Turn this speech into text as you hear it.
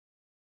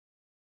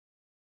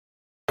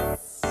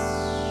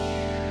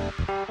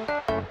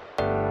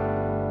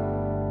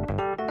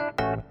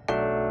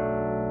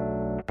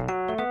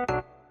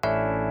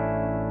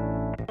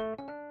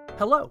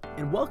Hello,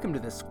 and welcome to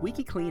the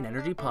Squeaky Clean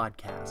Energy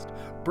Podcast,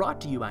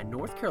 brought to you by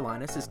North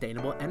Carolina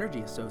Sustainable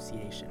Energy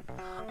Association.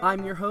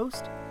 I'm your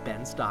host,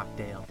 Ben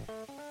Stockdale.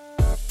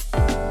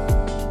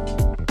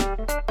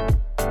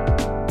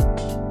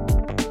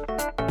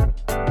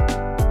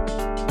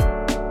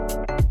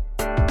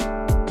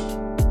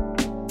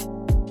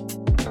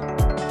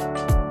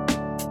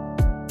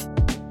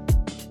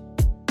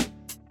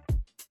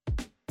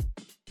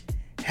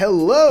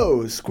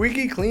 Hello,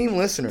 Squeaky Clean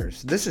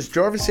listeners. This is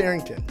Jarvis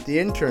Harrington, the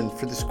intern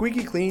for the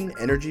Squeaky Clean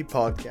Energy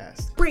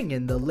Podcast.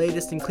 Bringing the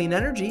latest in clean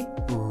energy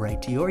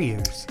right to your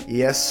ears.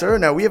 Yes, sir.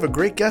 Now, we have a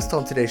great guest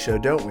on today's show,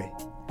 don't we?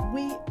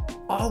 We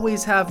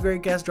always have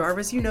great guests,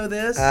 Jarvis. You know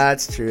this.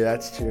 That's true.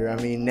 I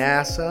mean,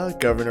 NASA,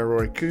 Governor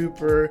Roy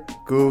Cooper,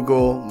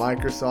 Google,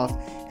 Microsoft,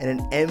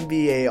 and an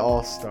NBA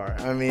All-Star.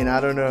 I mean,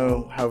 I don't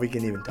know how we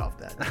can even top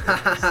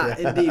that.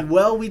 Indeed.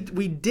 Well, we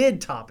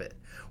did top it.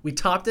 We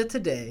topped it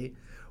today.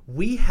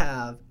 We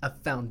have a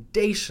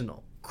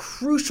foundational,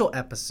 crucial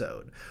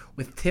episode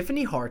with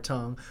Tiffany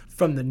Hartung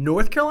from the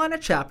North Carolina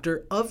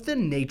chapter of the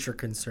Nature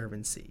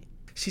Conservancy.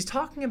 She's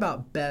talking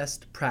about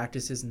best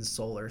practices in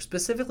solar,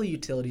 specifically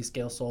utility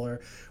scale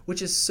solar,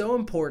 which is so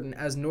important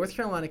as North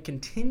Carolina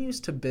continues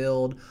to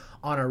build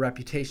on our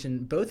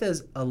reputation both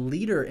as a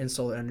leader in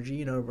solar energy,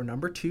 you know, we're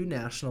number 2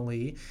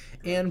 nationally,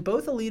 and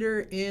both a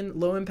leader in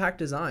low impact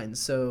design.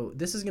 So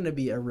this is going to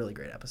be a really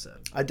great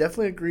episode. I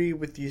definitely agree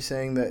with you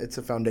saying that it's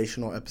a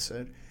foundational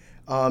episode.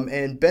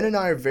 And Ben and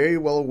I are very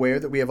well aware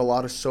that we have a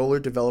lot of solar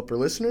developer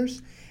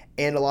listeners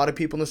and a lot of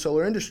people in the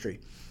solar industry.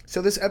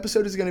 So this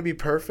episode is going to be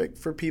perfect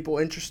for people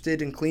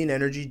interested in clean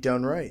energy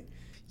done right.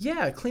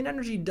 Yeah, clean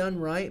energy done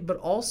right, but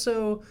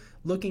also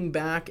looking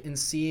back and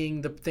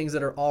seeing the things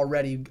that are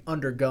already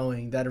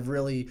undergoing that have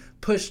really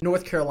pushed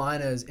North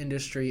Carolina's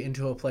industry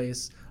into a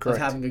place Correct.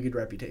 of having a good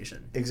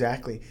reputation.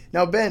 Exactly.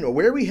 Now, Ben,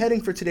 where are we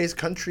heading for today's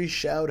country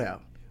shout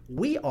out?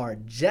 We are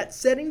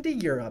jet-setting to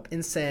Europe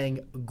and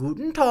saying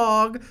Guten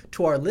Tag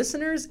to our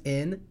listeners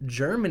in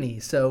Germany.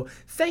 So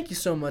thank you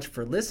so much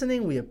for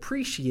listening. We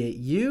appreciate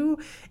you.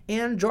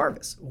 And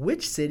Jarvis,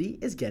 which city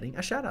is getting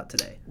a shout-out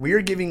today? We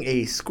are giving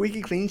a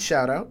squeaky clean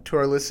shout-out to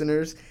our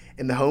listeners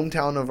in the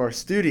hometown of our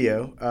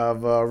studio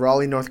of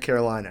Raleigh, North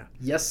Carolina.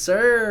 Yes,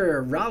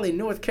 sir. Raleigh,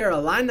 North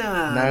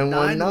Carolina.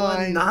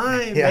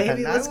 919.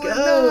 Baby. Let's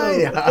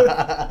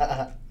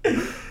go.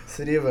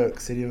 City of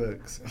Oaks.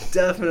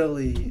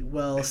 Definitely.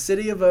 Well,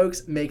 City of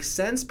Oaks makes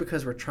sense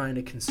because we're trying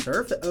to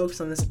conserve the oaks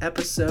on this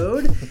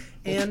episode.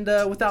 And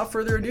without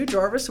further ado,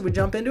 Jarvis, should we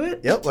jump into it?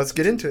 Yep, let's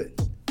get into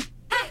it.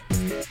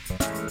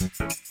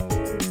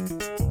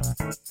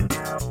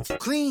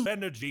 Clean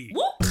energy.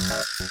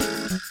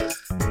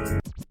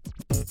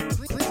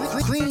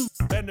 Clean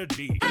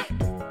energy.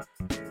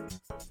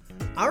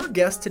 Our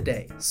guest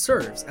today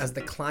serves as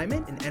the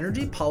Climate and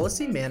Energy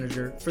Policy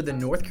Manager for the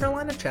North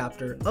Carolina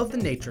chapter of the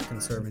Nature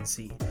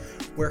Conservancy,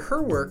 where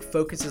her work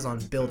focuses on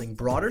building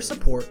broader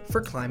support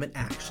for climate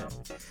action.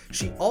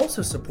 She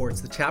also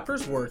supports the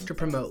chapter's work to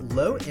promote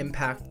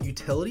low-impact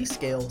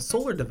utility-scale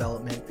solar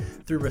development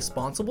through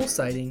responsible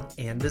siting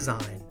and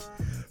design.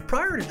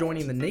 Prior to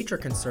joining the Nature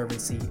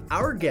Conservancy,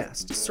 our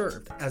guest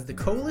served as the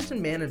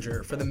Coalition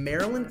Manager for the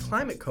Maryland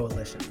Climate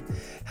Coalition,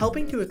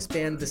 helping to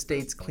expand the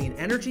state's clean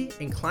energy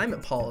and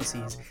climate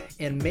policies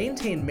and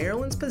maintain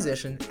Maryland's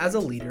position as a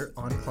leader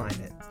on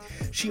climate.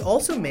 She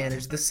also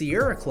managed the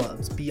Sierra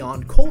Club's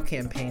Beyond Coal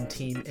campaign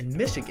team in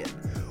Michigan,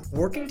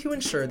 working to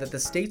ensure that the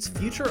state's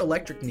future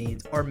electric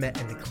needs are met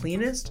in the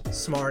cleanest,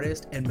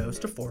 smartest, and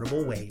most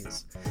affordable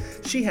ways.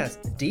 She has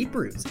deep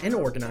roots in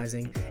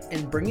organizing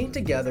and bringing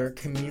together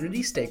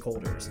community stakeholders.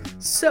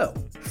 So,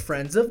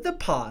 friends of the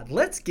pod,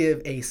 let's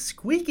give a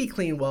squeaky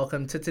clean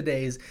welcome to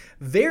today's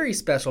very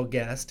special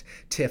guest,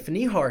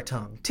 Tiffany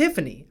Hartung.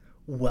 Tiffany,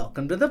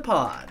 welcome to the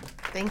pod.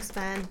 Thanks,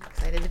 Ben.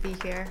 Excited to be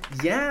here.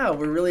 Yeah,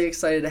 we're really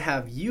excited to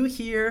have you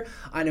here.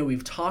 I know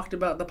we've talked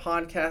about the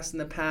podcast in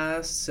the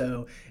past,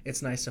 so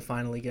it's nice to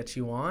finally get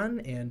you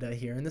on and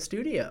here in the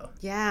studio.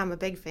 Yeah, I'm a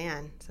big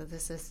fan, so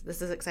this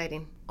is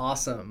exciting.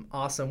 Awesome.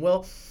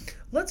 Well,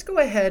 let's go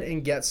ahead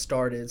and get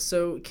started.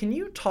 So, can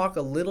you talk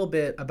a little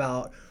bit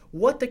about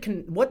what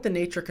the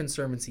Nature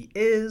Conservancy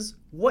is,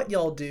 what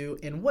y'all do,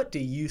 and what do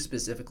you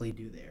specifically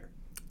do there?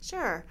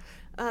 Sure.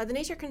 The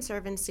Nature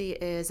Conservancy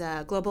is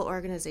a global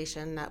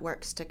organization that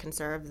works to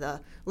conserve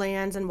the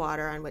lands and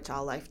water on which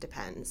all life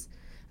depends.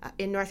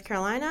 In North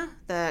Carolina,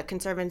 the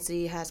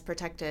Conservancy has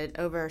protected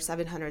over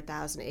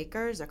 700,000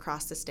 acres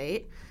across the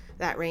state.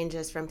 That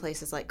ranges from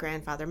places like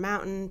Grandfather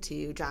Mountain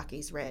to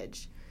Jockey's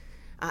Ridge.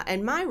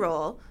 In my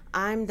role,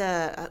 I'm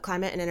the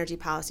Climate and Energy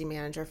Policy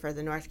Manager for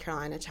the North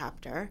Carolina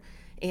chapter,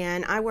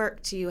 and I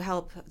work to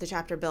help the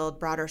chapter build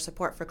broader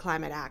support for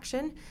climate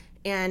action.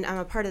 And I'm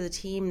a part of the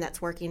team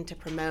that's working to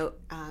promote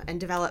and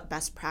develop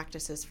best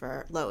practices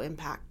for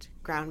low-impact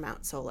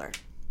ground-mount solar.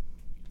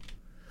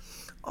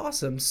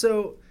 Awesome.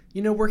 So,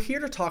 we're here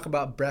to talk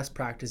about best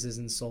practices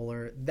in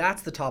solar.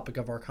 That's the topic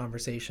of our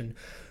conversation.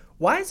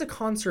 Why is a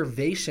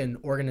conservation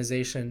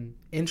organization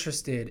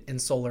interested in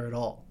solar at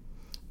all?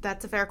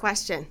 That's a fair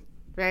question.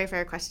 Very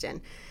fair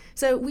question.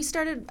 So we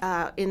started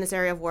in this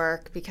area of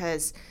work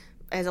because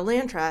as a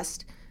land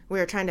trust, we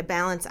were trying to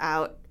balance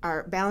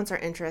our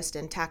interest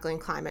in tackling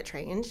climate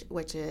change,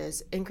 which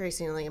is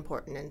increasingly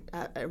important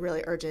and a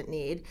really urgent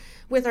need,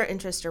 with our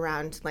interest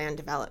around land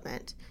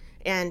development.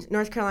 And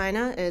North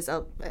Carolina is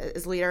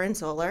leader in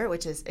solar,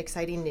 which is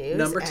exciting news.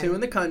 Number 2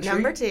 in the country.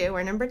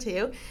 We're number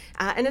 2.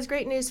 And it's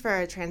great news for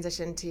our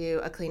transition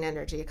to a clean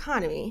energy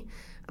economy.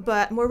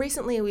 But more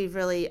recently, we've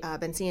really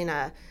been seeing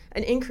an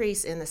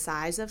increase in the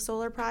size of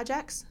solar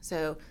projects.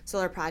 So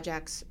solar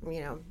projects,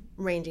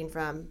 ranging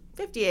from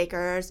 50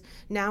 acres.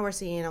 Now we're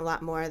seeing a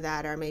lot more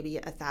that are maybe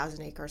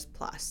 1,000 acres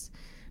plus.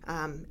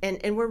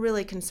 And we're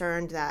really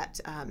concerned that,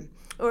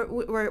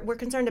 we're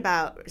concerned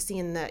about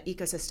seeing the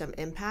ecosystem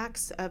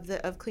impacts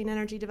of clean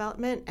energy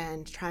development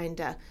and trying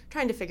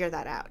to figure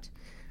that out.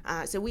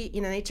 So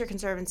Nature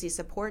Conservancy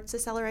supports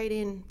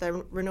accelerating the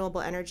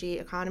renewable energy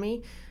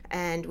economy,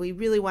 and we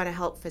really want to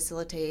help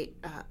facilitate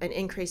an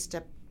increased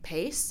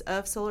pace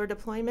of solar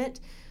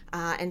deployment.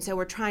 And so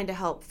we're trying to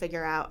help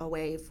figure out a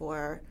way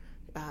for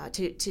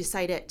to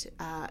site it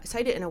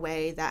in a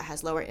way that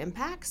has lower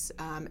impacts,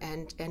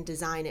 and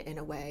design it in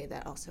a way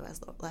that also has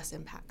less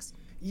impacts.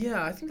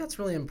 Yeah, I think that's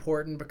really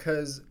important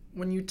because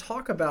when you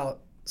talk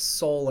about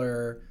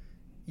solar,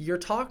 you're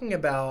talking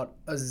about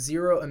a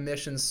zero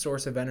emissions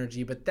source of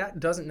energy, but that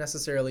doesn't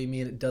necessarily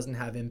mean it doesn't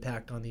have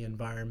impact on the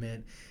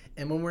environment.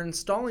 And when we're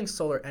installing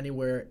solar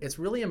anywhere, it's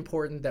really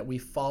important that we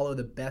follow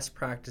the best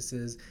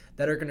practices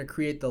that are going to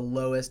create the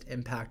lowest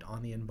impact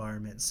on the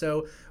environment.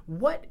 So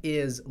what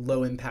is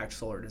low impact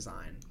solar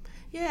design?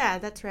 Yeah,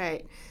 that's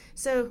right.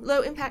 So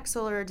low impact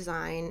solar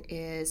design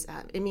is,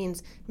 it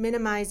means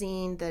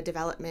minimizing the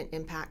development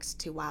impacts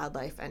to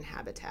wildlife and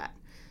habitat.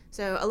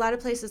 So a lot of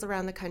places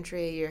around the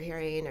country you're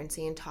hearing and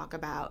seeing talk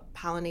about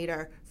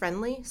pollinator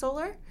friendly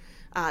solar.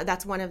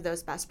 That's one of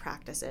those best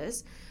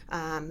practices.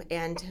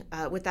 And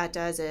what that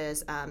does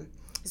is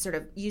sort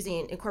of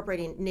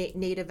incorporating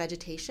native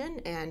vegetation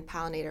and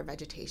pollinator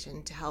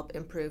vegetation to help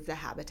improve the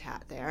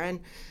habitat there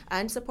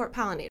and support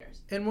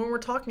pollinators. And when we're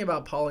talking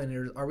about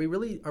pollinators, are we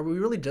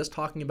really just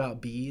talking about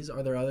bees?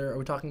 Are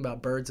we talking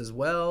about birds as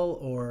well,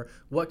 or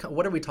what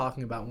are we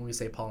talking about when we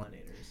say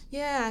pollinators?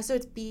 Yeah, so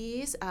it's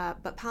bees,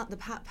 but the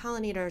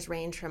pollinators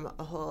range from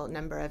a whole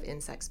number of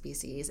insect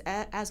species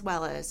as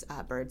well as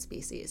bird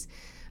species.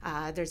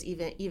 There's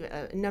even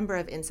a number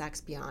of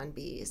insects beyond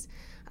bees.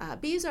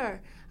 Bees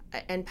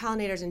and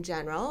pollinators in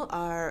general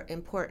are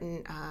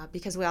important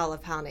because we all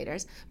love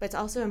pollinators, but it's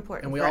also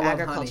important for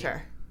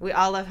agriculture. We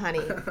all love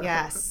honey,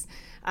 yes.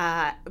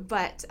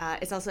 But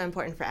it's also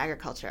important for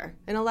agriculture.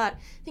 And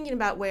thinking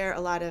about where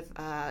a lot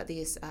of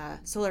these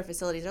solar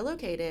facilities are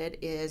located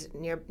is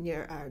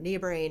near our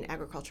neighboring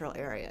agricultural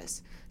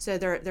areas. So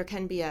there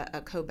can be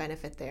a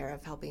co-benefit there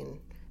of helping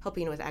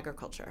with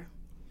agriculture.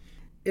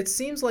 It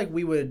seems like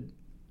we would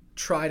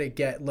try to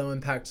get low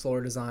impact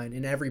solar design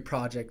in every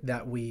project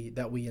that we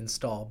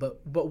install, but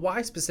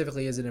why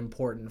specifically is it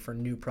important for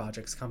new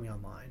projects coming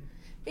online?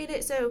 It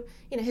is. So,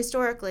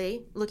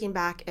 historically, looking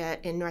back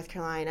in North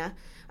Carolina,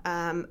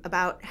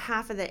 about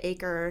half of the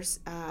acres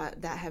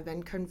that have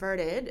been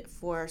converted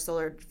for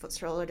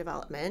solar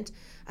development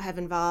have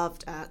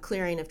involved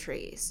clearing of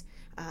trees.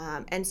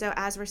 And so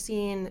as we're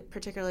seeing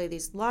particularly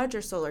these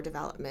larger solar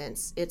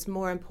developments, it's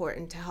more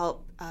important to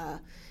help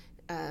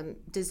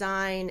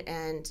design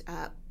and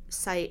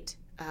site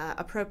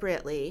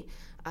appropriately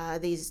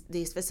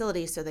these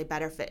facilities so they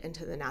better fit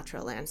into the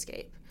natural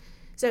landscape.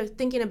 So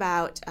thinking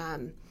about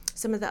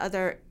some of the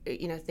other,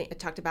 I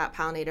talked about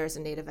pollinators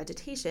and native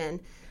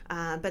vegetation,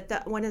 but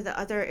one of the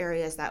other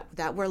areas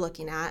that we're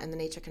looking at in the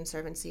Nature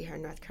Conservancy here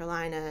in North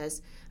Carolina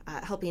is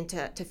helping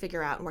to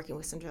figure out and working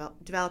with some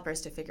developers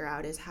to figure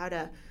out is how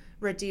to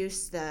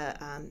reduce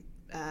the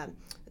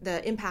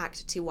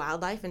impact to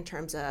wildlife in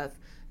terms of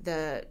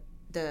the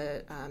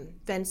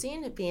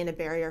fencing being a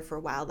barrier for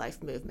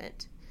wildlife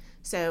movement.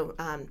 So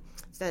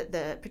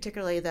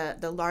particularly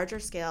the larger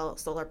scale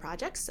solar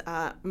projects,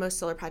 most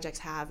solar projects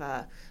have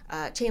a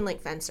chain link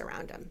fence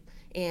around them.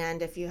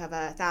 And if you have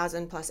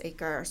 1,000+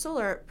 acre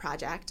solar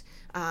project,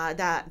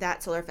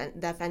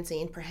 that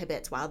fencing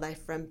prohibits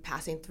wildlife from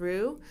passing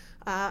through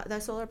the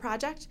solar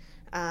project.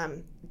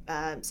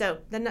 So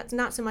then that's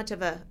not so much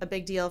of a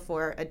big deal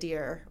for a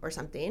deer or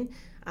something.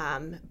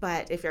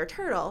 But if you're a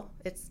turtle,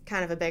 it's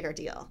kind of a bigger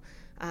deal.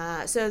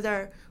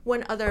 So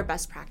one other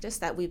best practice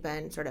that we've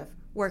been sort of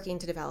working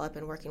to develop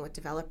and working with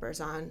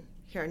developers on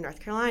here in North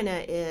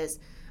Carolina is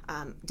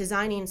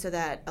designing so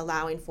that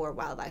allowing for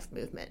wildlife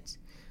movement,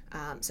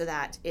 so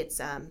that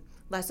it's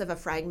less of a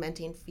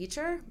fragmenting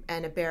feature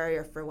and a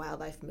barrier for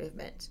wildlife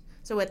movement.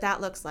 So what that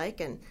looks like,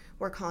 and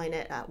we're calling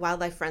it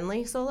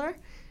wildlife-friendly solar,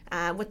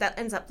 what that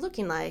ends up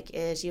looking like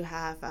is you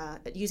have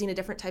using a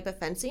different type of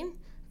fencing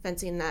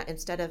that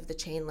instead of the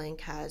chain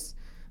link has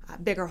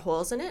bigger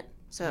holes in it,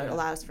 so it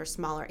allows for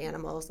smaller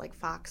animals like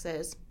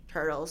foxes,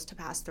 turtles to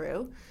pass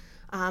through.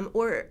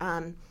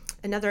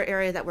 Another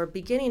area that we're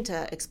beginning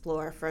to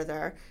explore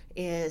further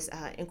is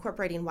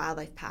incorporating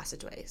wildlife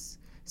passageways.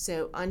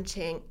 So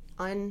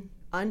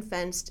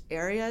unfenced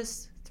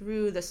areas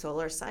through the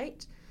solar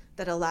site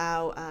that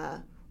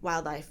allow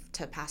wildlife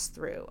to pass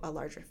through a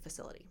larger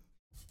facility.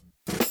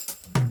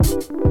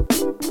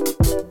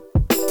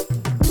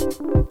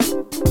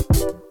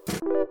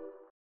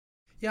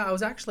 Yeah, I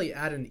was actually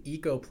at an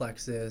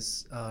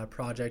Ecoplexus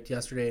project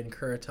yesterday in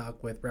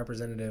Currituck with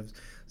Representatives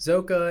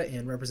Zoka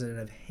and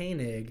Representative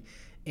Hainig,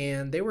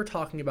 and they were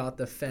talking about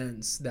the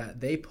fence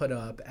that they put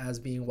up as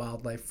being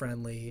wildlife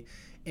friendly,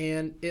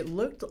 and it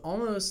looked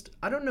almost,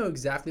 I don't know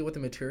exactly what the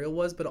material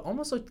was, but it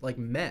almost looked like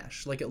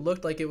mesh. Like it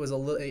looked like it was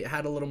it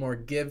had a little more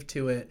give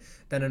to it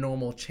than a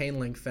normal chain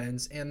link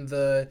fence, and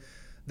the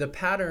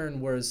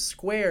pattern was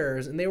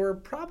squares, and they were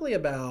probably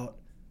about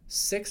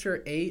 6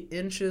 or 8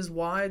 inches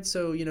wide,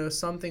 so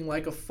something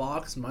like a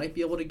fox might be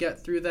able to get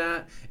through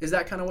that. Is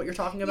that kind of what you're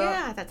talking about?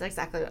 Yeah, that's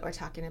exactly what we're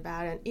talking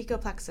about. And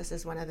Ecoplexus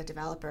is one of the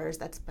developers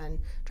that's been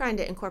trying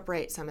to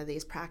incorporate some of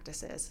these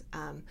practices.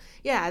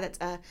 That's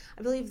I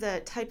believe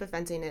the type of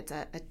fencing. It's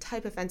a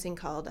type of fencing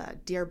called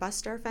deer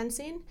buster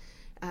fencing.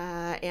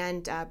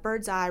 And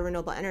Bird's Eye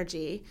Renewable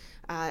Energy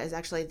is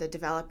actually the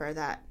developer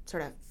that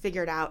sort of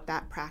figured out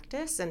that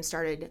practice and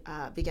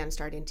began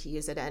to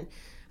use it. And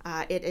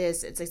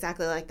it's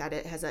exactly like that.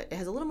 It has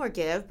a little more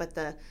give, but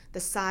the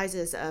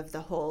sizes of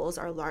the holes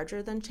are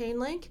larger than chain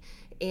link.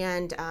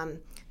 And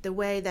the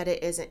way that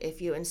it is,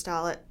 if you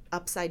install it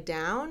upside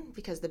down,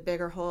 because the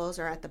bigger holes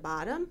are at the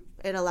bottom,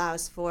 it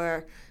allows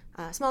for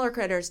smaller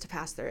critters to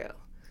pass through.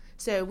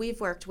 So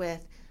we've worked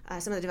with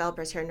some of the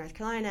developers here in North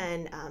Carolina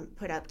and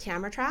put up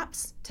camera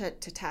traps to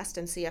test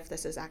and see if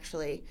this is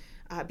actually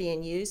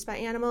being used by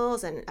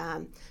animals. And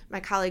my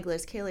colleague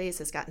Liz Kayles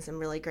has gotten some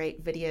really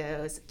great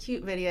videos,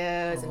 cute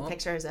videos and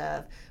pictures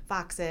of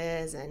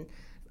foxes and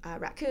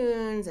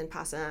raccoons and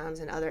possums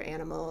and other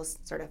animals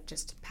sort of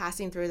just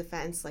passing through the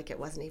fence like it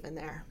wasn't even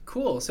there.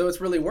 Cool. So it's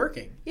really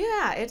working.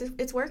 Yeah,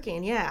 it's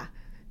working. Yeah.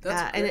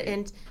 That's great.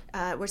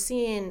 And we're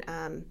seeing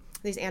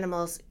these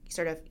animals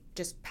sort of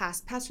just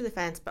pass through the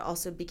fence, but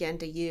also begin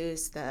to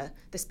use the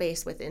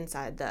space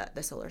inside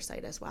the solar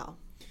site as well.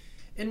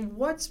 And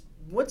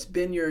what's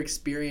been your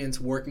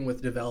experience working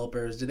with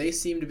developers? Do they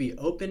seem to be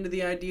open to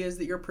the ideas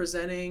that you're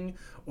presenting,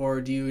 or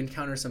do you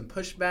encounter some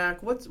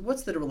pushback?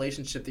 What's the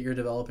relationship that you're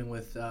developing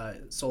with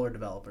solar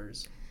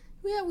developers?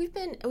 Yeah, we've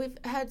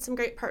had some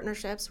great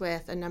partnerships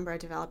with a number of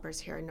developers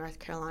here in North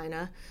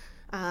Carolina,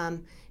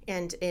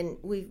 and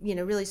we've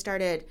really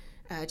started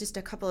just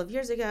a couple of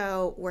years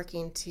ago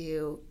working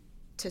to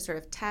sort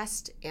of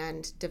test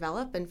and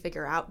develop and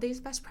figure out these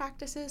best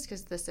practices,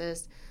 because this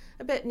is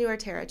a bit newer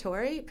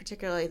territory,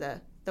 particularly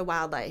the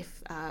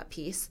wildlife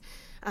piece.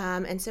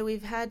 And so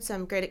we've had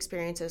some great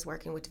experiences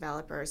working with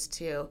developers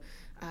to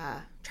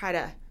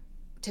try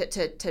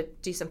to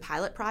do some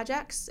pilot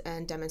projects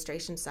and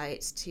demonstration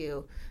sites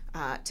to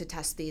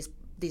test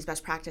these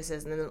best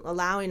practices, and then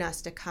allowing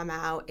us to come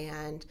out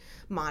and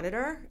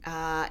monitor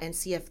and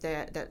see if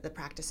the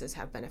practices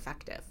have been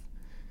effective.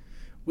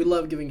 We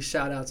love giving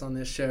shout outs on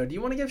this show. Do you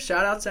want to give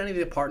shout outs to any of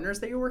the partners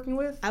that you're working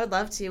with? I would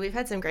love to. We've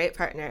had some great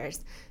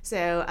partners.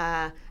 So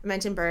I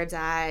mentioned Bird's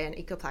Eye and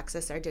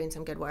Ecoplexus are doing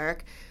some good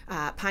work.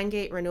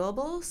 Pinegate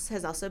Renewables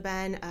has also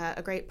been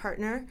a great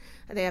partner.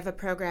 They have a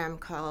program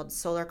called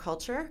Solar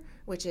Culture,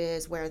 which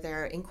is where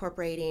they're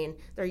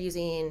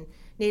using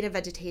native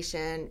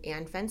vegetation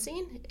and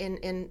fencing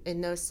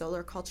in those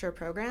solar culture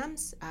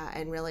programs,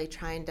 and really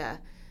trying to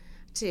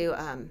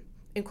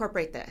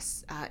incorporate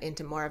this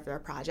into more of their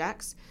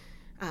projects.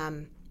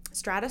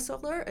 Strata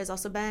Solar has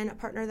also been a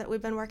partner that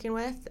we've been working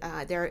with.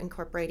 They're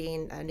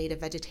incorporating native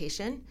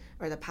vegetation,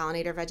 or the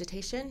pollinator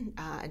vegetation,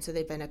 and so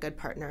they've been a good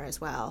partner as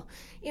well.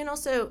 And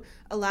also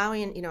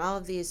allowing, all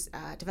of these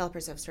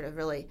developers have sort of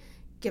really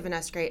given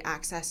us great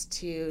access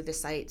to the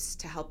sites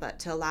to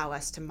allow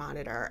us to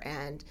monitor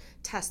and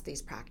test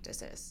these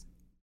practices.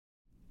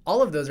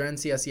 All of those are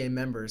NCSEA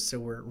members, so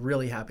we're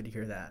really happy to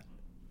hear that.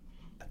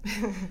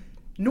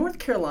 North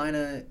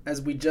Carolina,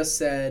 as we just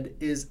said,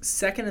 is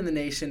second in the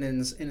nation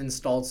in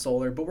installed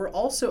solar, but we're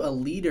also a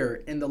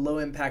leader in the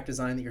low-impact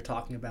design that you're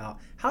talking about.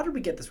 How did we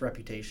get this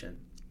reputation?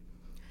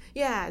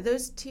 Yeah,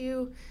 those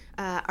two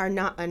are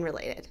not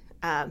unrelated.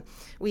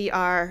 We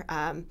are,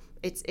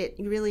 it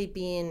really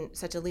being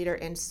such a leader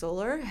in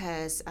solar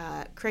has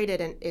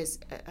created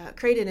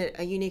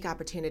a unique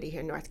opportunity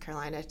here in North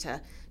Carolina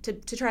to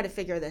try to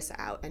figure this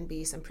out and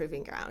be some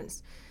proving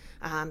grounds.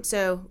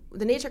 So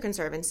the Nature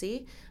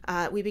Conservancy,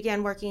 we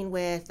began working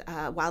with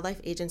wildlife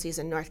agencies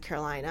in North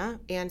Carolina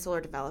and solar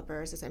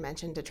developers, as I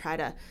mentioned, to try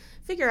to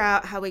figure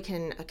out how we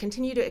can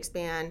continue to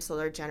expand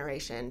solar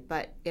generation,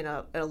 but in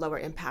a lower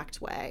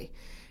impact way.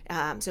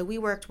 So we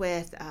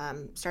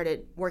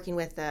started working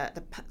with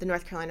the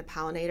North Carolina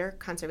Pollinator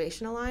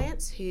Conservation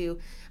Alliance, who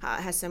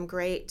has some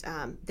great,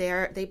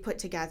 they put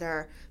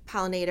together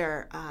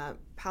pollinator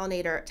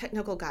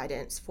technical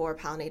guidance for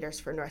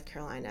pollinators for North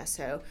Carolina.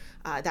 So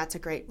that's a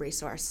great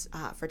resource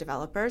for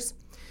developers.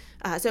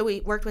 So we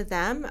worked with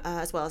them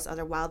as well as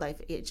other wildlife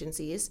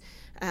agencies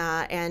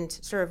and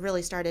sort of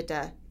really started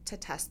to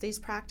test these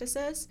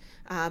practices,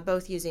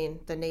 both using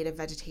the native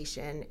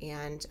vegetation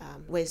and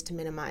ways to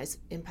minimize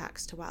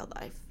impacts to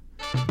wildlife.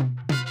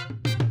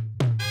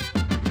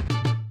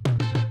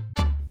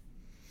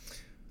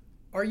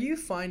 are you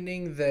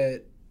finding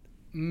that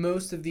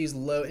most of these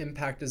low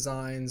impact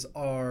designs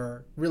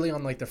are really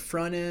on like the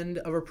front end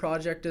of a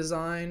project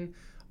design?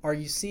 Are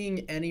you seeing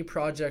any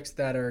projects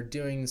that are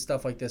doing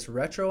stuff like this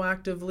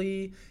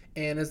retroactively?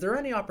 And is there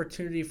any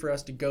opportunity for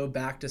us to go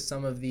back to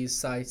some of these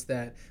sites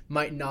that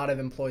might not have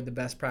employed the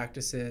best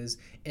practices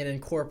and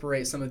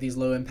incorporate some of these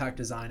low impact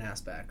design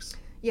aspects?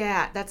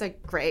 Yeah, that's a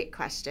great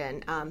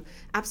question.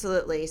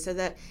 Absolutely. So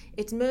that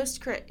it's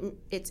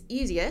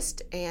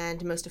easiest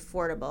and most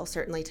affordable,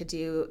 certainly, to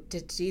do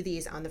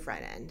these on the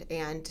front end,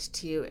 and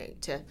to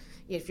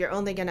if you're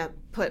only going to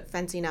put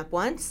fencing up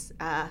once,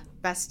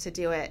 best to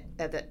do it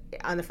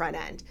on the front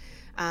end.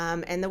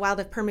 And the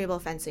wildlife permeable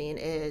fencing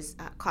is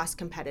cost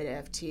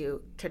competitive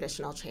to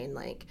traditional chain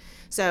link.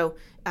 So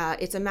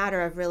it's a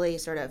matter of really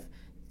sort of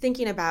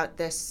thinking about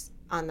this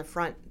on the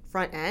front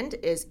end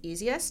is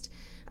easiest.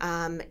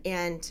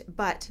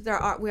 But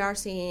we are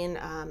seeing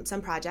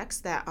some projects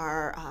that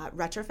are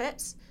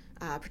retrofits,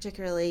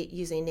 particularly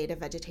using native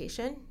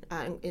vegetation,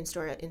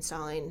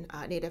 installing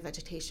native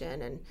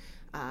vegetation and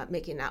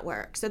making that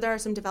work. So there are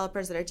some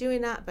developers that are doing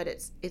that, but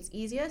it's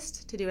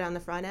easiest to do it on the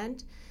front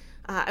end.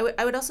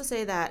 I would also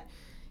say that,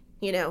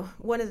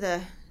 one of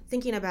the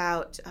thinking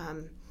about,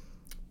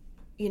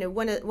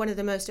 one of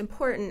the most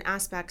important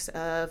aspects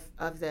of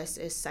this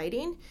is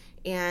siting.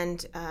 And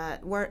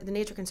the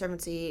Nature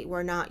Conservancy,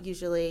 we're not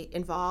usually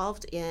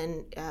involved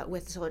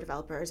with solar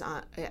developers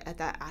at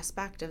that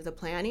aspect of the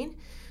planning,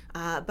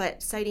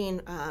 but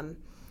siting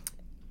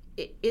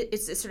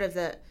it's sort of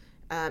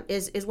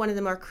is one of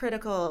the more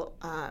critical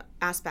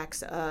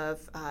aspects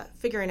of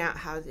figuring out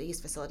how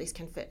these facilities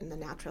can fit in the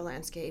natural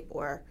landscape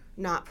or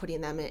not putting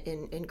them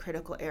in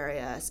critical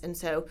areas. And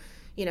so,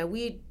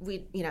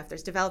 if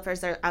there's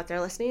developers that are out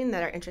there listening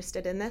that are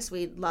interested in this,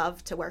 we'd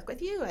love to work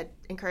with you. I'd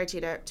encourage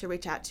you to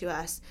reach out to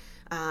us,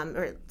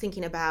 or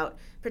thinking about,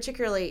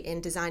 particularly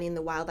in designing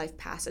the wildlife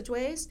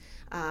passageways,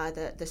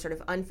 the sort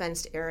of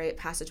unfenced area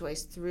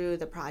passageways through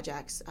the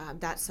projects.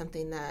 That's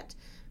something that,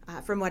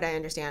 from what I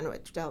understand,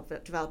 what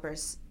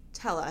developers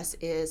tell us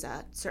is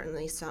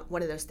certainly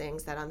one of those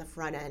things that on the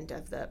front end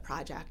of the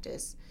project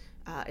is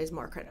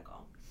more critical.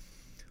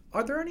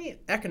 Are there any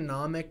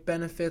economic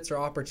benefits or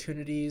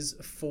opportunities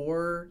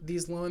for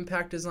these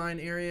low-impact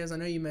design areas? I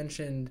know you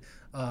mentioned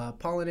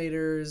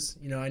pollinators.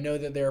 I know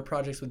that there are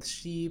projects with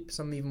sheep,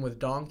 some even with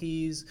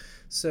donkeys.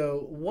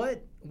 So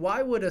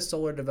why would a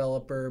solar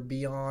developer,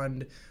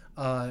 beyond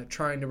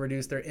trying to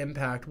reduce their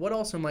impact, what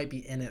also might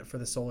be in it for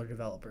the solar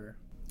developer?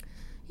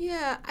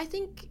 Yeah, I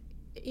think,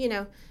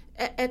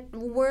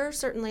 we're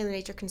certainly the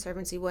Nature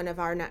Conservancy. One of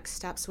our next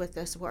steps with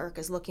this work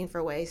is looking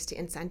for ways to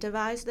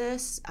incentivize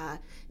this,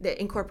 the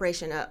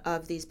incorporation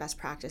of these best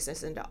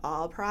practices into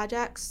all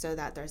projects, so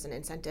that there's an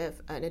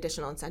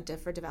additional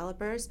incentive for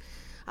developers.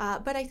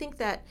 But I think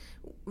that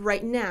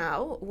right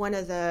now, one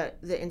of the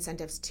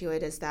incentives to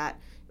it is that,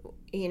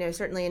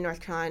 certainly in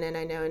North Carolina, and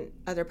I know in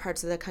other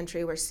parts of the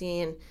country, we're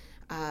seeing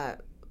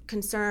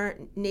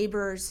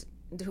neighbors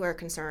who are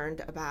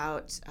concerned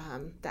about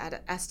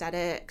the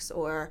aesthetics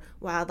or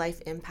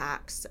wildlife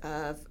impacts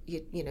of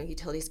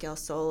utility scale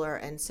solar,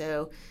 and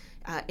so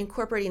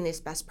incorporating these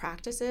best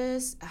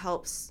practices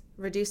helps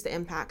reduce the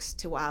impacts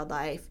to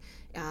wildlife,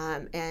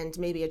 and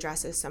maybe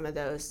addresses some of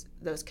those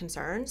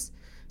concerns.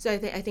 So I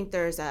think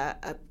there's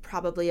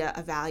probably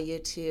a value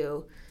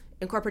to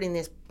incorporating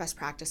these best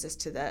practices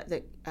to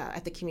the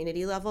at the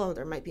community level.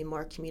 There might be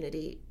more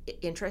community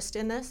interest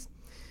in this.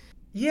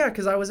 Yeah,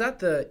 because I was at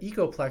the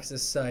Ecoplexus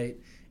site,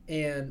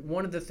 and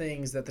one of the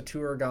things that the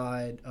tour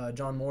guide,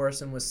 John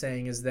Morrison, was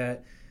saying is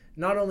that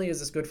not only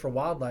is this good for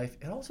wildlife,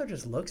 it also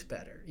just looks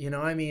better.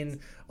 A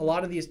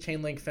lot of these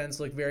chain link fence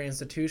look very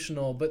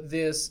institutional, but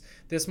this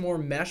more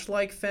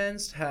mesh-like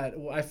fence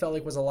I felt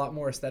like was a lot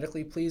more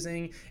aesthetically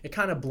pleasing. It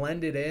kind of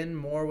blended in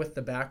more with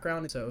the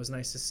background, so it was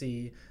nice to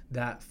see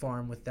that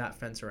farm with that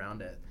fence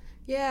around it.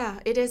 Yeah,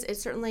 it is.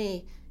 It's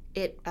certainly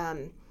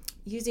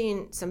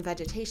using some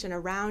vegetation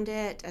around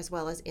it as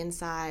well as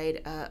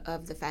inside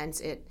of the fence.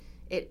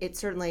 It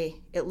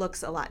certainly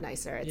looks a lot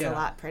nicer. It's a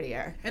lot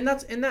prettier. And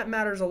that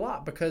matters a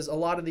lot, because a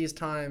lot of these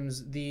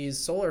times these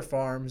solar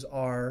farms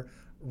are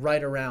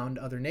right around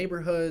other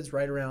neighborhoods,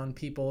 right around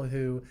people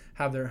who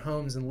have their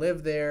homes and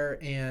live there,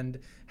 and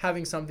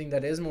having something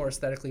that is more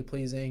aesthetically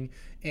pleasing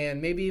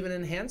and maybe even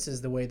enhances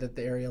the way that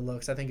the area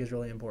looks, I think is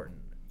really important.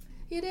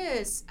 It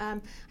is. I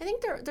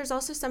think there's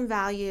also some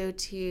value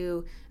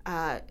to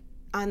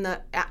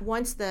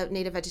once the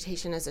native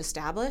vegetation is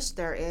established,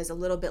 there is a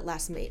little bit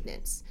less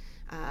maintenance.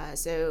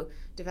 So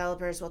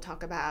developers will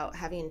talk about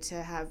having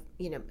to have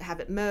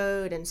it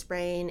mowed and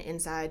spraying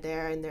inside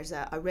there, and there's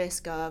a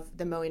risk of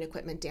the mowing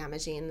equipment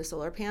damaging the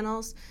solar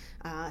panels.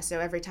 So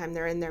every time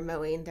they're in there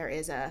mowing, there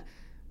is a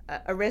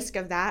risk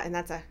of that, and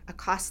that's a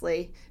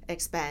costly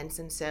expense.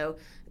 And so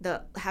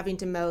having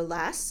to mow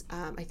less,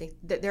 I think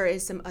that there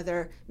is some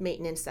other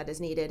maintenance that is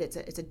needed.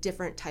 It's a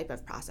different type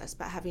of process,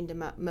 but having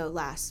to mow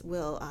less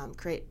will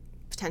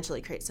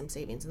potentially create some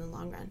savings in the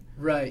long run.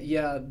 Right,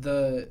 yeah.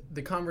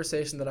 The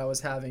conversation that I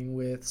was having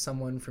with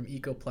someone from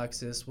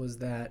Ecoplexus was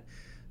that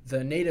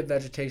the native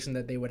vegetation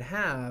that they would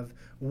have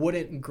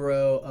wouldn't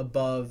grow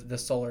above the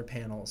solar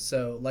panels.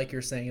 So like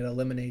you're saying, it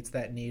eliminates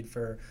that need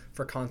for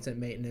constant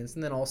maintenance,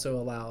 and then also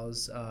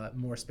allows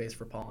more space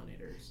for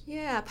pollinators.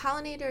 Yeah,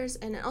 pollinators,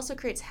 and it also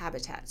creates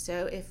habitat.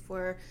 So if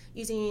we're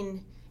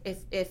using,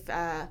 if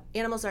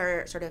animals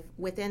are sort of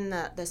within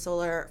the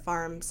solar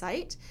farm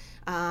site,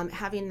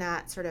 having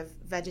that sort of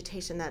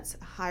vegetation that's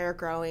higher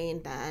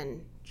growing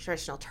than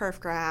traditional turf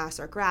grass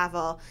or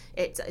gravel,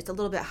 it's a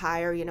little bit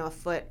higher, a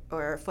foot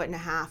or a foot and a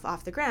half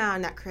off the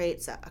ground. That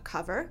creates a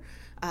cover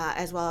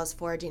as well as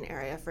foraging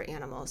area for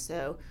animals.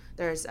 So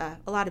there's a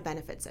lot of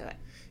benefits to it.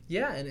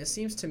 Yeah, and it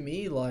seems to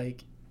me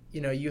like,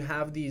 you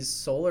have these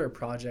solar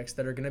projects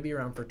that are going to be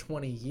around for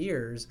 20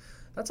 years.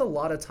 That's a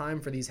lot of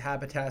time for these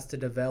habitats to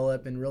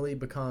develop and really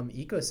become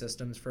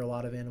ecosystems for a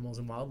lot of animals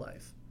and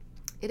wildlife.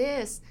 It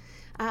is.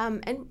 And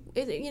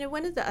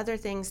one of the other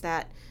things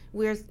that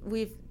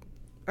we've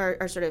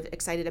are sort of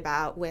excited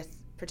about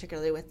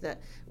particularly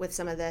with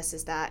some of this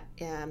is that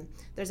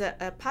there's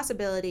a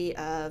possibility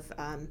of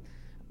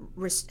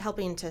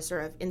helping to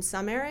sort of, in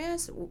some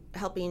areas,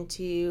 helping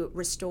to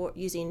restore,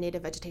 using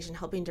native vegetation,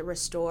 helping to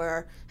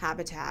restore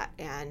habitat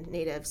and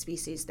native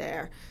species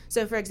there.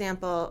 So for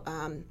example,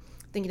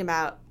 thinking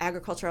about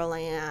agricultural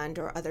land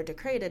or other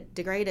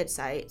degraded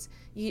sites,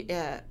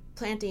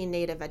 planting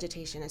native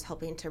vegetation is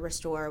helping to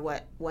restore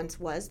what once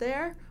was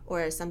there,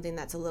 or is something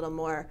that's a little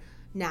more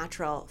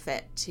natural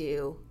fit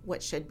to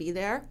what should be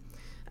there.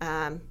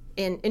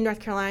 In North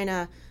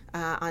Carolina,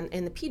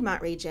 in the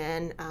Piedmont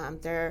region,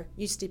 there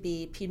used to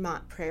be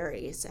Piedmont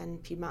prairies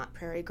and Piedmont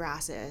prairie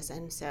grasses,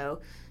 and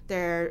so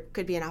there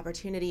could be an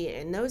opportunity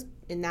in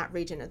that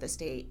region of the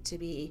state to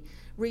be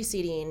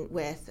reseeding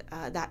with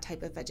that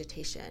type of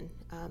vegetation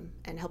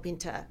and helping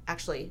to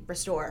actually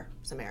restore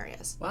some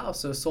areas. Wow,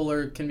 so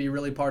solar can be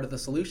really part of the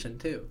solution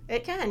too.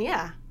 It can,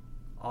 yeah.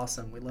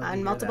 Awesome, we love to on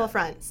hear multiple that.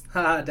 fronts.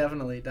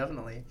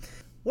 Definitely.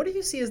 What do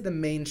you see as the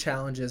main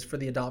challenges for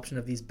the adoption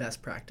of these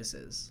best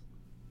practices?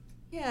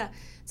 Yeah,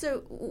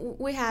 so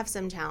we have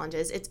some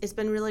challenges. It's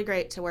been really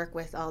great to work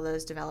with all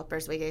those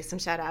developers. We gave some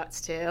shout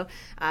outs to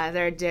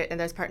and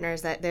those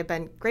partners, that they've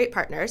been great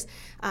partners.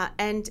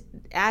 And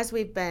as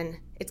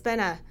it's been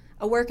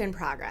a work in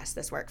progress,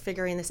 this work,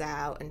 figuring this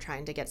out and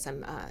trying to get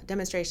some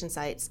demonstration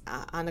sites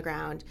on the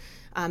ground.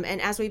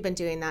 And as we've been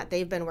doing that,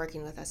 they've been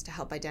working with us to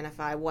help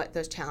identify what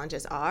those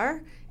challenges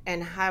are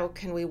and how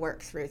can we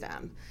work through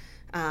them.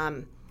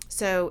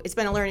 So it's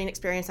been a learning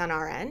experience on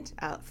our end,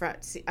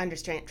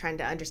 trying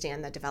to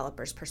understand the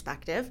developer's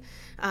perspective.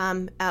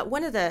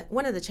 One of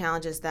the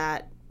challenges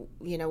that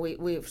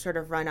we've sort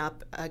of run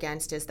up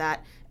against is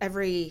that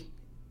every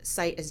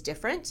site is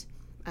different,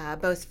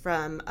 both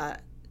from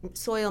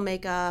soil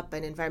makeup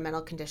and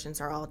environmental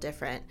conditions are all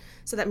different.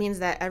 So that means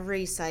that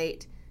every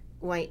site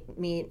might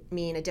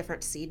mean a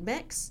different seed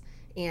mix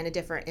and a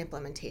different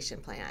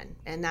implementation plan,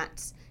 and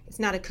it's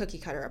not a cookie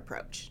cutter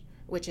approach,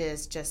 which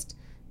is just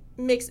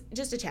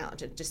a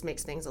challenge. It just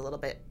makes things a little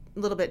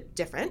bit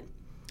different.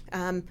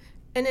 And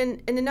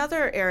in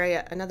another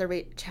area,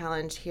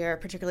 challenge here,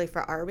 particularly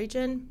for our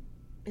region,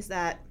 is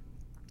that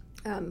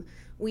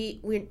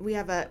we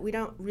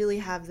don't really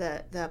have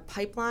the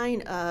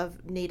pipeline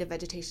of native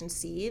vegetation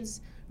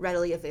seeds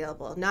readily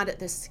available, not at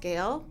this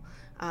scale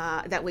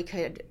that we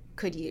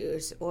could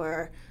use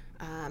or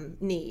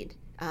need,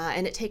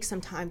 and it takes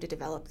some time to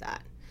develop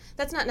that.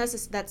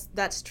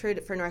 That's true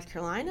for North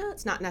Carolina.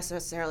 It's not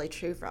necessarily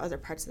true for other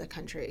parts of the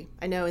country.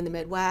 I know in the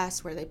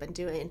Midwest, where they've been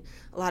doing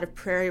a lot of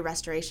prairie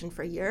restoration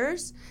for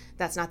years,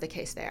 that's not the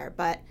case there.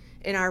 But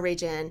in our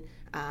region,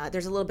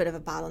 there's a little bit of a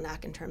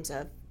bottleneck in terms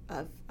of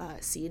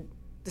the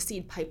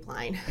seed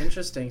pipeline.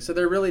 Interesting. So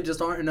there really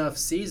just aren't enough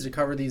seeds to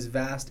cover these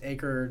vast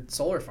acre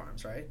solar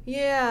farms, right?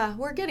 Yeah,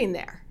 we're getting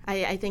there.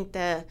 I think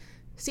the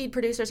seed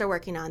producers are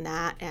working on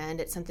that,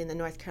 and it's something the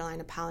North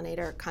Carolina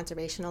Pollinator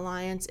Conservation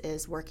Alliance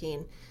is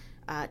working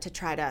to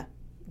try to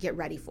get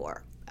ready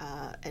for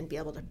and be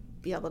able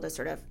to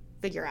sort of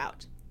figure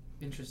out.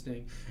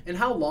 Interesting. And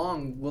how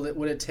long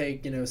would it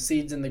take,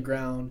 seeds in the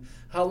ground?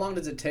 How long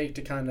does it take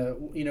to kind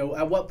of,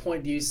 at what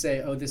point do you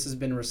say, oh, this has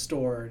been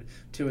restored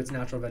to its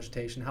natural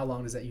vegetation? How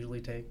long does that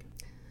usually take?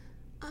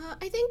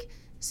 I think,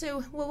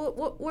 so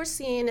what we're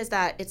seeing is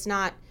that it's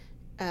not,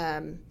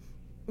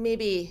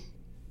 maybe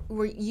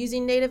we're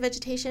using native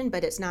vegetation,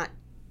 but it's not,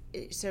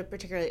 so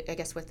particularly, I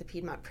guess, with the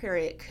Piedmont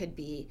prairie, it could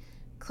be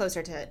close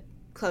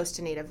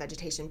to native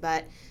vegetation.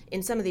 But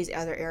in some of these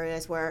other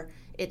areas where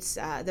it's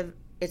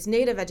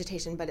native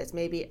vegetation, but it's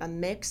maybe a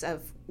mix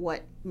of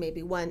what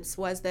maybe once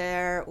was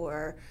there,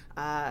 or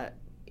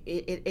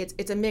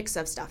it's a mix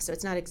of stuff. So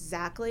it's not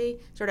exactly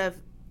sort of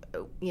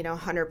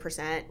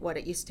 100% what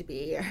it used to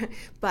be.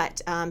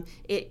 But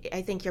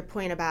I think your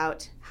point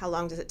about how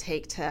long does it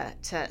take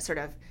to sort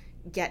of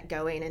get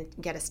going and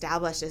get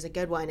established is a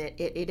good one.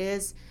 It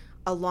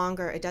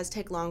does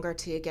take longer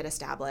to get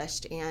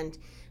established, and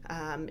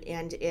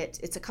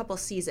it's a couple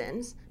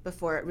seasons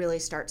before it really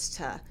starts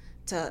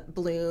to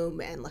bloom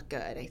and look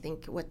good. I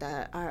think what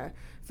our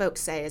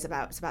folks say is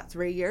it's about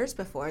 3 years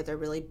before they're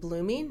really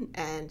blooming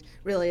and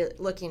really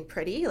looking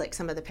pretty, like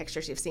some of the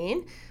pictures you've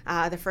seen.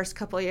 The first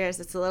couple of years,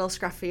 it's a little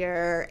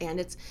scruffier, and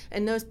it's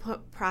in those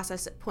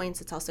process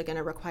points, it's also going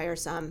to require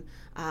some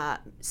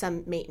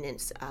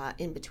maintenance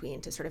in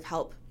between to sort of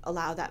help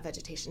allow that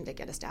vegetation to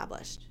get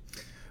established.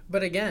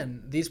 But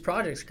again, these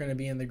projects are going to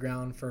be in the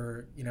ground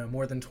for,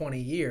 more than 20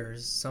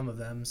 years, some of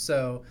them.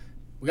 So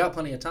we got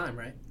plenty of time,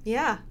 right?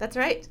 Yeah, that's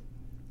right.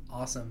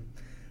 Awesome.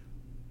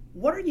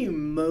 What are you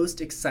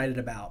most excited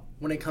about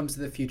when it comes to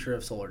the future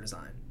of solar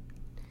design?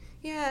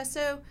 Yeah,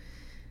 so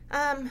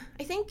I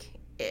think,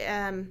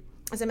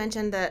 as I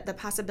mentioned, the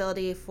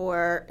possibility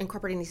for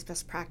incorporating these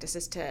best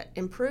practices to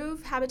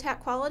improve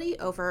habitat quality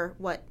over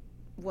what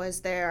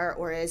was there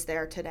or is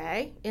there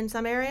today in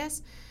some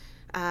areas.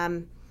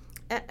 And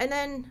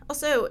then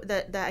also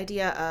the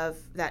idea of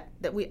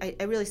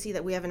I really see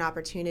that we have an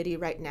opportunity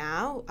right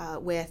now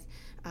with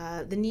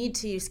the need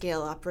to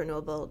scale up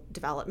renewable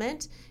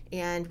development,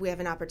 and we have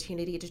an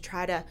opportunity to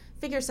try to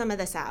figure some of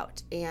this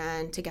out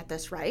and to get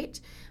this right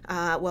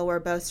while we're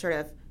both sort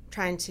of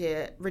trying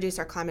to reduce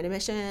our climate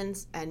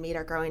emissions and meet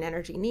our growing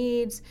energy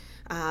needs.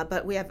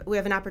 But we have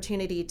an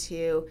opportunity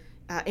to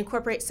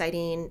incorporate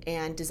siting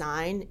and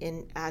design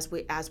in as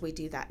we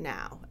do that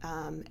now.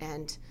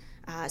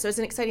 So it's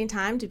an exciting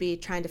time to be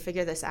trying to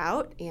figure this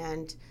out,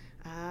 and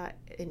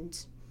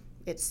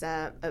it's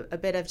a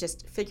bit of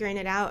just figuring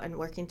it out and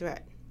working through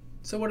it.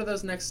 So what are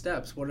those next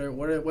steps?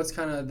 What's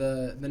kind of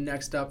the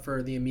next step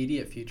for the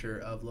immediate future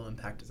of low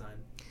impact design?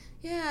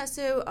 Yeah,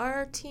 so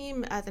our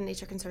team at the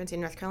Nature Conservancy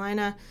in North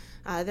Carolina,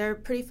 they're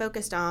pretty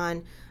focused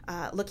on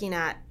looking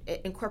at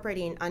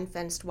incorporating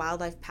unfenced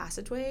wildlife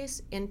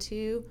passageways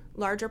into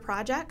larger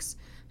projects.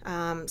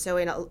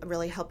 So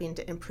really helping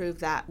to improve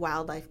that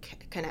wildlife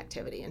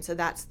connectivity. And so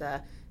that's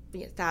the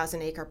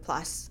 1,000-acre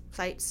plus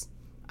sites,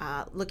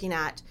 looking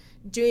at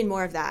doing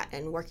more of that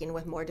and working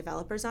with more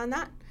developers on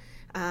that.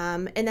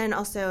 And then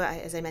also,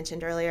 as I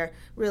mentioned earlier,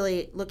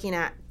 really looking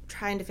at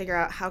trying to figure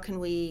out how can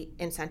we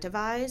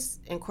incentivize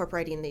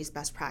incorporating these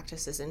best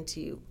practices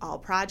into all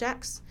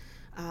projects,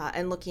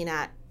 and looking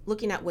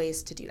at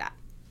ways to do that.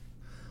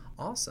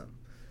 Awesome.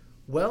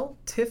 Well,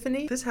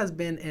 Tiffany, this has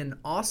been an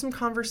awesome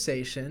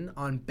conversation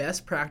on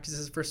best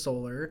practices for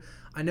solar.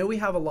 I know we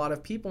have a lot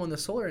of people in the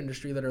solar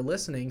industry that are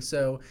listening,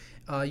 so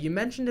you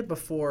mentioned it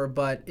before,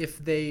 but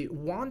if they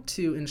want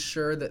to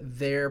ensure that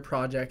their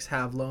projects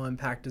have low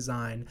impact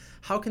design,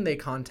 how can they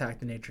contact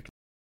the Nature Conservancy?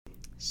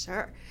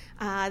 Sure.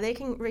 They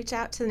can reach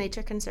out to the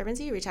Nature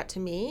Conservancy, reach out to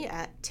me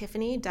at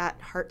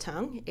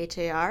tiffany.hartung,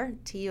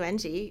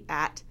 HARTUNG,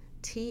 at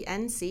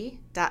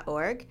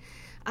tnc.org.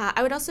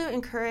 I would also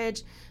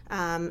encourage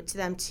to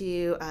them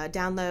to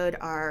download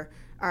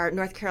our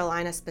North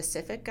Carolina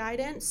specific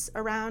guidance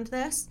around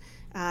this.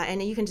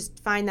 And you can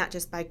just find that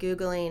just by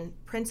Googling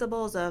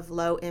Principles of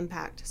Low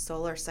Impact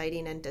Solar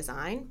Siting and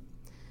Design.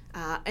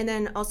 And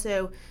then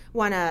also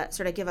want to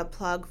sort of give a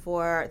plug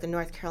for the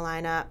North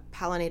Carolina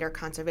Pollinator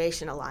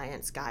Conservation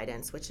Alliance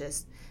guidance, which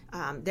is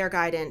their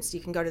guidance.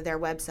 You can go to their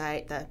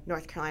website, the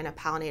North Carolina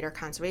Pollinator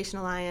Conservation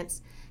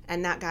Alliance,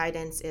 and that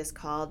guidance is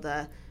called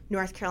the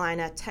North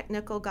Carolina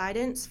Technical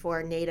Guidance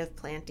for Native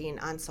Planting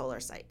on Solar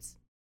Sites.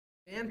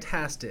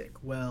 Fantastic.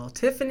 Well,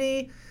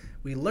 Tiffany,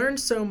 we learned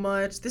so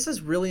much. This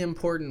is really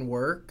important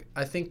work.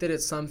 I think that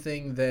it's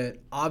something that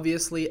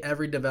obviously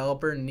every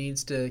developer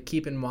needs to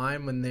keep in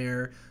mind when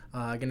they're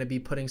going to be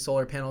putting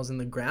solar panels in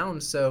the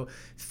ground. So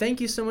thank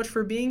you so much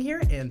for being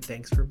here, and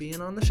thanks for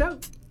being on the show.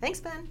 Thanks,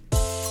 Ben.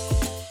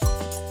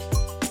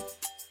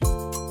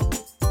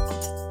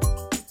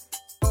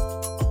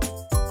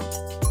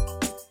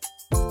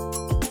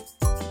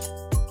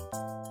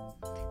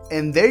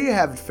 And there you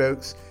have it,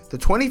 folks. The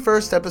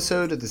 21st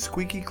episode of the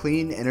Squeaky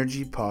Clean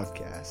Energy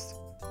Podcast.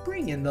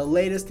 Bring in the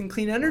latest in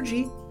clean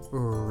energy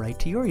right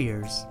to your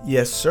ears.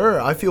 Yes, sir.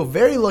 I feel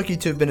very lucky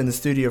to have been in the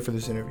studio for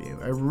this interview.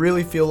 I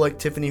really feel like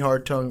Tiffany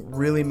Hartung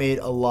really made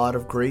a lot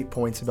of great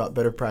points about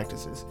better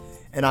practices.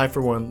 And I,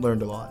 for one,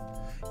 learned a lot.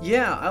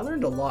 Yeah, I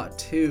learned a lot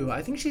too.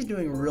 I think she's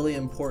doing really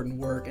important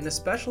work, and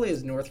especially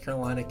as North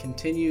Carolina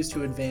continues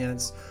to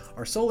advance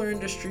our solar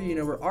industry.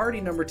 We're already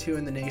number 2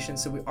 in the nation,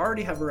 so we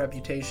already have a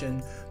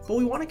reputation, but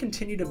we want to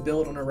continue to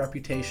build on our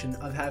reputation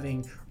of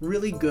having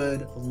really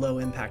good low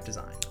impact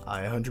design.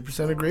 I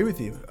 100% agree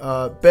with you.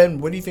 Ben,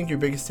 what do you think your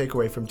biggest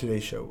takeaway from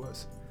today's show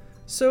was?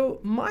 So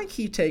my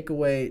key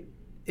takeaway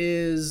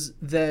is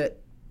that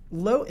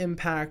low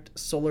impact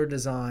solar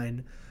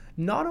design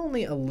not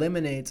only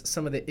eliminates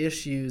some of the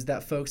issues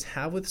that folks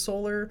have with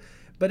solar,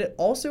 but it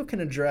also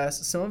can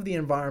address some of the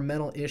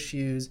environmental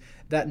issues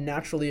that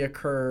naturally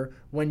occur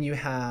when you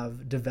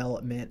have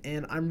development.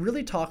 And I'm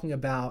really talking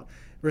about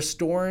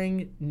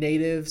restoring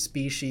native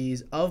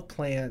species of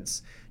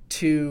plants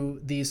to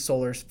these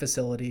solar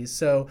facilities.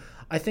 So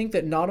I think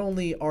that not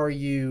only are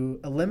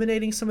you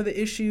eliminating some of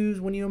the issues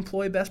when you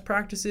employ best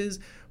practices,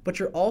 but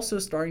you're also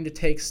starting to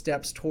take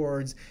steps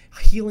towards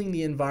healing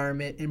the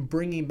environment and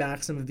bringing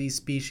back some of these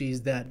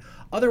species that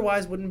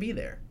otherwise wouldn't be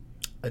there.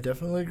 I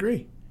definitely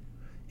agree.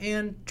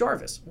 And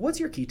Jarvis, what's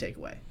your key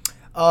takeaway?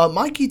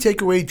 My key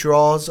takeaway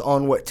draws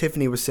on what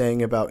Tiffany was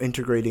saying about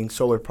integrating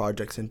solar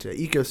projects into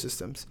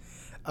ecosystems,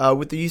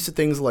 with the use of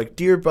things like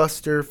deer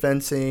buster,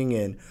 fencing,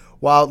 and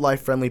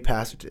wildlife-friendly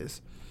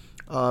passages.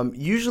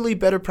 Usually,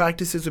 better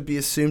practices would be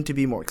assumed to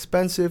be more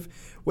expensive,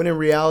 when in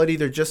reality,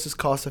 they're just as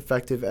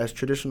cost-effective as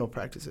traditional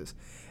practices.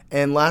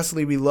 And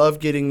lastly, we love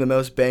getting the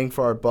most bang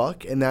for our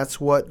buck, and that's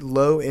what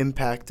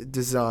low-impact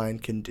design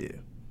can do.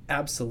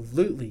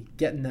 Absolutely.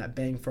 Getting that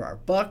bang for our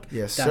buck.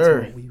 Yes, That's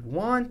sir. what we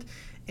want.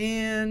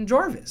 And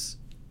Jarvis,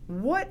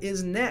 what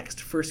is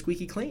next for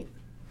Squeaky Clean?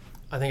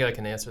 I think I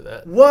can answer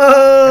that.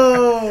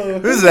 Whoa!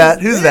 Who's that?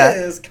 Who's that?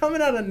 This?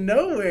 Coming out of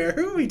nowhere.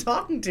 Who are we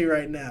talking to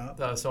right now?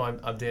 So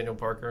I'm Daniel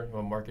Parker. I'm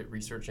a market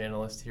research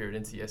analyst here at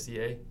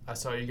NCSEA. I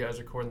saw you guys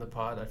recording the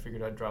pod. I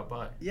figured I'd drop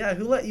by. Yeah,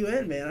 who let you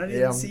in, man? I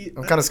didn't see.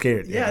 I'm kind of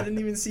scared. Yeah, I didn't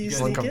even see you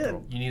sneak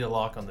in. You need a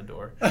lock on the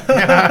door.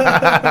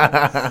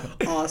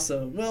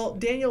 Awesome. Well,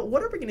 Daniel,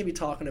 what are we going to be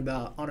talking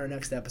about on our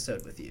next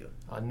episode with you?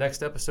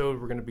 Next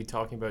episode, we're going to be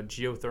talking about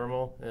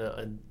geothermal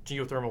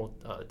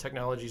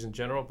technologies in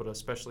general, but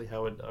especially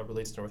how it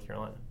relates to North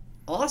Carolina.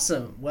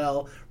 Awesome.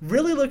 Well,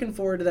 really looking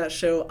forward to that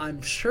show.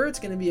 I'm sure it's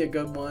going to be a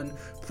good one.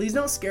 Please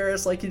don't scare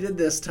us like you did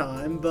this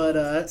time,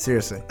 but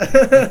Seriously.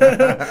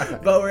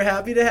 but we're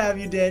happy to have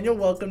you, Daniel.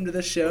 Welcome to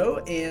the show.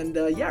 And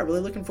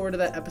really looking forward to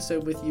that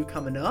episode with you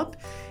coming up.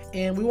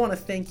 And we want to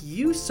thank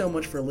you so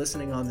much for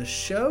listening on the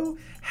show.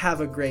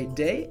 Have a great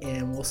day,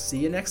 and we'll see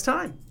you next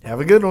time. Have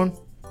a good one.